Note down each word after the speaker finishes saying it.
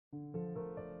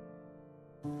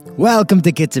Welcome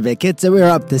to Kitzur V'Kitzur. We're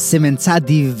up to Siman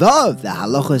Tzadi Vav, the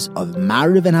halachos of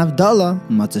Mariv and Havdalah,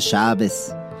 Motzei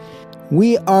Shabbos.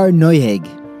 We are noyeg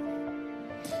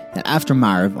that after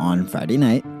Mariv on Friday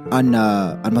night, on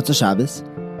Motzei Shabbos,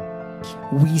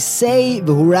 we say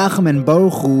V'hurachem and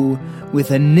Baruch Hu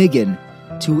with a niggin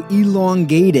to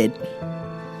elongate it.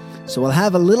 So we'll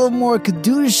have a little more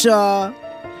Kedusha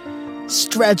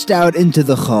stretched out into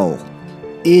the Chol.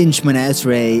 In Shemona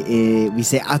Esrei, we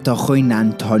say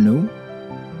Atochoinan Tonu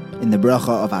in the bracha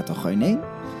of Atochoinen.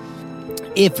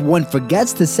 If one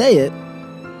forgets to say it,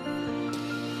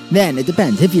 then it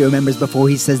depends. If he remembers before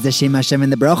he says the Shem Hashem in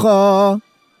the bracha,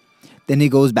 then he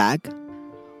goes back to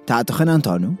Atochoinan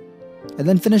Tonu and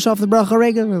then finish off the bracha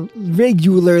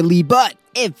regularly. But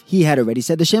if he had already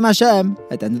said the Shem Hashem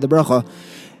at the end of the bracha,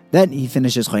 then he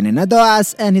finishes Choinen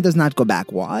Adas and he does not go back.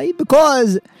 Why?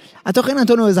 Because Atochen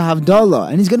Antonu is a Havdalah,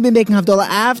 and he's going to be making Havdalah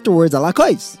afterwards, ala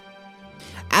kois.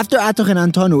 After Atochen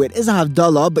Antonu, it is a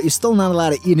Havdalah, but you're still not allowed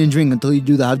to eat and drink until you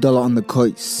do the Havdalah on the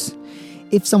kois.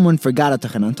 If someone forgot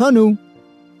Atochen Antonu,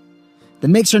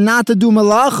 then make sure not to do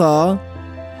Malacha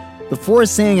before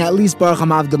saying at least Baruch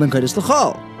HaMavdil Ben Kodesh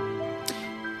L'chol.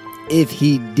 If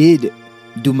he did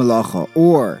do Malacha,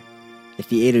 or if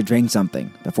he ate or drank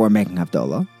something before making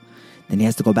Havdalah, then he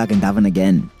has to go back and daven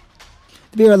again.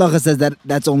 The Bir Halacha says that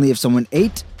that's only if someone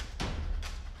ate,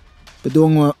 but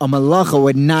doing a malacha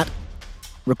would not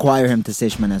require him to say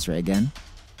Shemona Esrei again.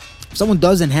 If someone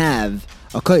doesn't have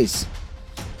a kos,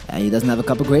 and he doesn't have a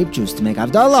cup of grape juice to make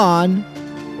Havdalah on,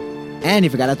 and he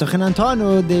forgot Atochen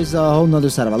Antonu, there's a whole other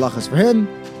set of halachas for him.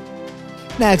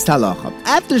 Next halacha.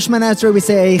 After Shemona Esrei we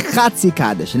say Chatzi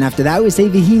Kaddish, and after that we say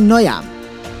V'hi Noyam.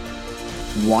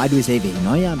 Why do we say V'hi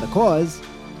Noyam? Because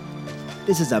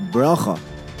this is a bracha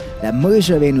that Moshe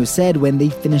Rabbeinu said when they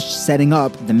finished setting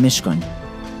up the Mishkan.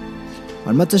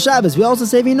 On Motzei Shabbos, we also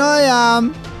say V'hi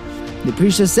Noyam. The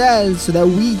Prisha says, so that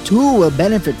we too will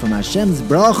benefit from Hashem's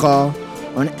bracha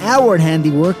on our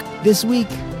handiwork this week.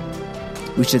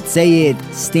 We should say it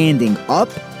standing up.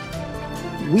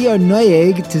 We are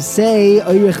noyeg to say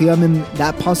Oirech Yomim,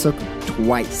 that pasuk,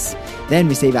 twice. Then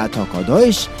we say V'atah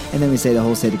Kadosh, and then we say the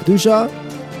whole Seder Kedusha,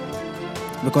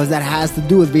 because that has to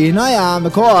do with V'hi Noyam,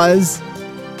 because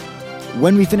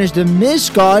when we finished the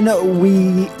Mishkan,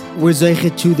 we were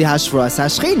Zoichet to the Hashras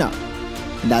HaShechina.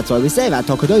 And that's why we say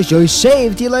V'atah Kadosh,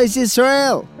 Yoshev Tilos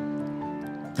Yisrael.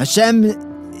 Hashem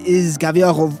is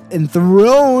Kaviyachol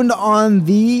enthroned on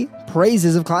the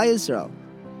praises of Klal Yisrael.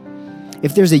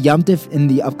 If there's a Yom Tif in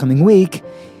the upcoming week,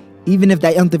 even if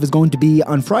that Yom Tif is going to be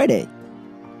on Friday,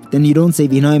 then you don't say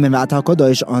V'hi Noyam and V'atah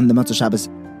Kadosh on the Motzei Shabbos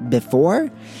before,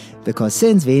 because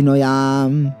since V'hi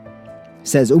Noyam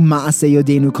says U'ma'aseh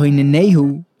Yodenu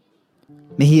Koinenehu,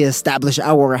 may he establish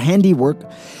our handiwork,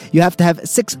 you have to have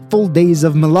 6 full days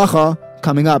of Melacha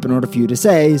coming up in order for you to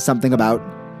say something about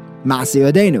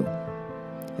Ma'aseh Yodenu.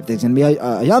 If there's going to be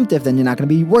a Yom Tif, then you're not going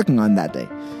to be working on that day.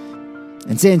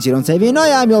 And since you don't say V'hi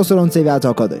Noyam, you also don't say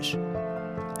V'atah Kadosh,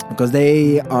 because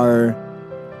they are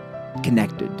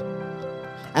connected.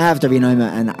 After V'hi Noyam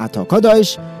and Atah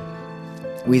Kadosh,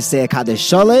 we say a Kaddish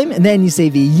Shalom, and then you say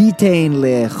V'yitein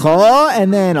Lecha,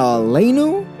 and then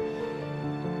Aleinu.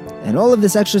 And all of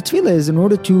this extra tefillah is in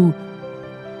order to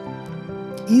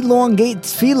elongate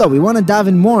tefillah. We want to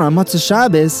daven more on Motzei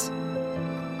Shabbos,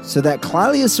 so that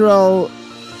Klal Yisrael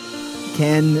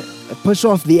can push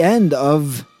off the end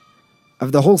of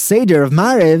the whole Seder of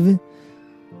Mariv,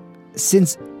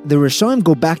 since the Rishonim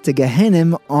go back to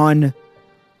Gehenim on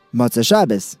Motzei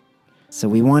Shabbos. So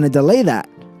we want to delay that.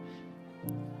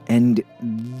 And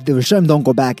the Rishonim don't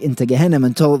go back into Gehenim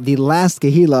until the last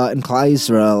Kehillah in Klal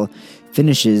Yisrael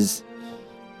finishes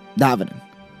davening,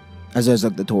 as is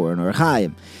like the Torah and Orach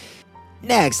Chaim.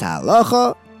 Next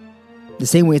halacha, the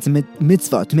same way it's a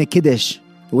mitzvah to make Kiddush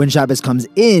when Shabbos comes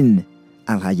in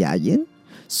Al Hayayin,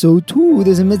 so too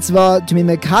there's a mitzvah to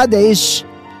make Kaddish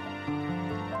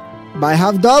by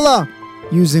Havdalah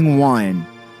using wine.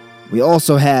 We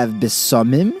also have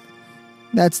Besamim,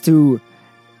 that's to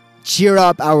cheer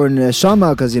up our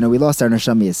neshama, because we lost our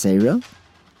neshama Yisera.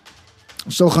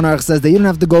 Shulchan Aruch says that you don't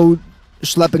have to go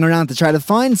schlepping around to try to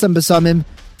find some besamim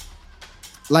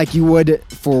like you would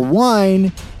for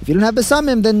wine. If you don't have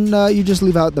besamim, then you just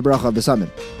leave out the bracha of besamim.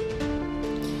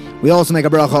 We also make a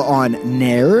bracha on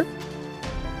ner.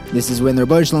 This is when the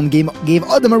Rebbe Shalom gave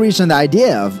Adam HaRishon the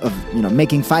idea of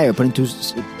making fire,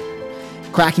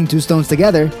 cracking 2 stones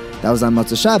together. That was on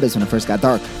Motzei Shabbos when it first got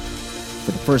dark,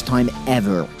 for the first time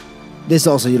ever. This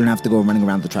also you don't have to go running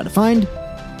around to try to find.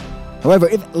 However,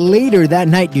 if later that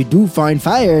night you do find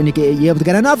fire and you're able to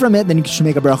get enough from it, then you should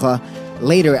make a bracha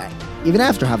later, even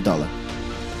after Havdalah.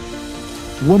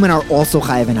 women are also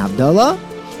chayav in Havdalah,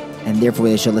 and therefore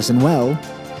they should listen well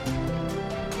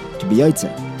to be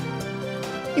yotzeh.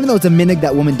 Even though it's a minhag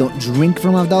that women don't drink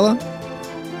from Havdalah,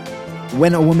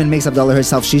 when a woman makes Havdalah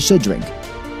herself, she should drink.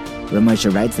 Rav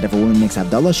Moshe writes that if a woman makes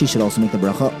Havdalah, she should also make the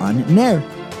bracha on Ner.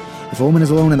 If a woman is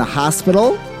alone in the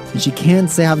hospital and she can't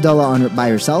say Havdalah by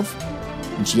herself,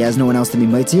 and she has no one else to be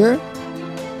mitzvah,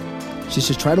 she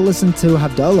should try to listen to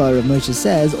Havdalah, Rav Moshe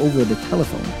says, over the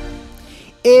telephone.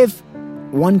 If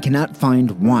one cannot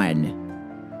find wine,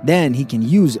 then he can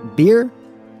use beer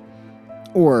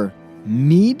or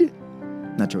mead,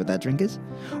 not sure what that drink is,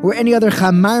 or any other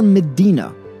chamar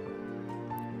medina.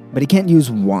 But he can't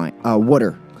use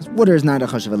water, because water is not a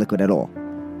chashuv liquid at all.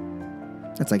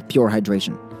 That's like pure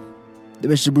hydration. The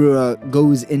Mishnah Berurah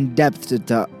goes in depth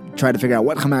to try to figure out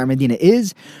what chamar medina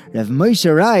is. Rav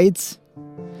Moshe writes,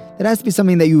 it has to be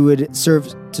something that you would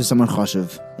serve to someone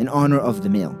chashuv in honor of the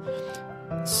meal.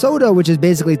 Soda, which is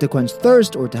basically to quench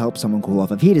thirst or to help someone cool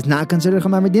off of heat, is not considered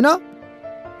chamar medina.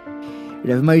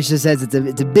 Rav Moshe says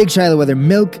it's a big shaila whether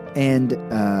milk and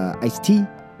iced tea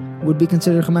would be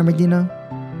considered chamar medina.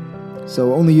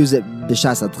 So only use it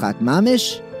b'shas adchat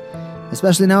mamish,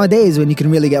 especially nowadays when you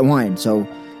can really get wine. So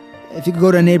if you could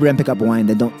go to a neighbor and pick up wine,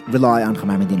 then don't rely on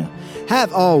chamar medina.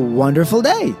 Have a wonderful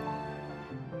day.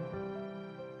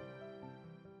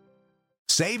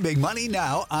 Save big money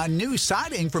now on new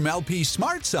siding from LP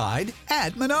SmartSide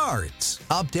at Menards.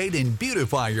 Update and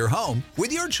beautify your home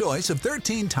with your choice of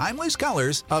 13 timeless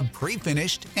colors of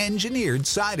pre-finished engineered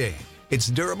siding. It's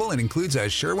durable and includes a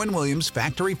Sherwin-Williams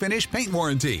factory finish paint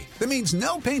warranty that means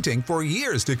no painting for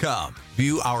years to come.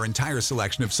 View our entire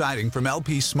selection of siding from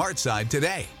LP SmartSide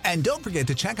today. And don't forget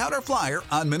to check out our flyer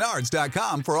on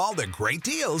Menards.com for all the great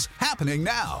deals happening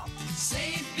now.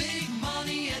 Save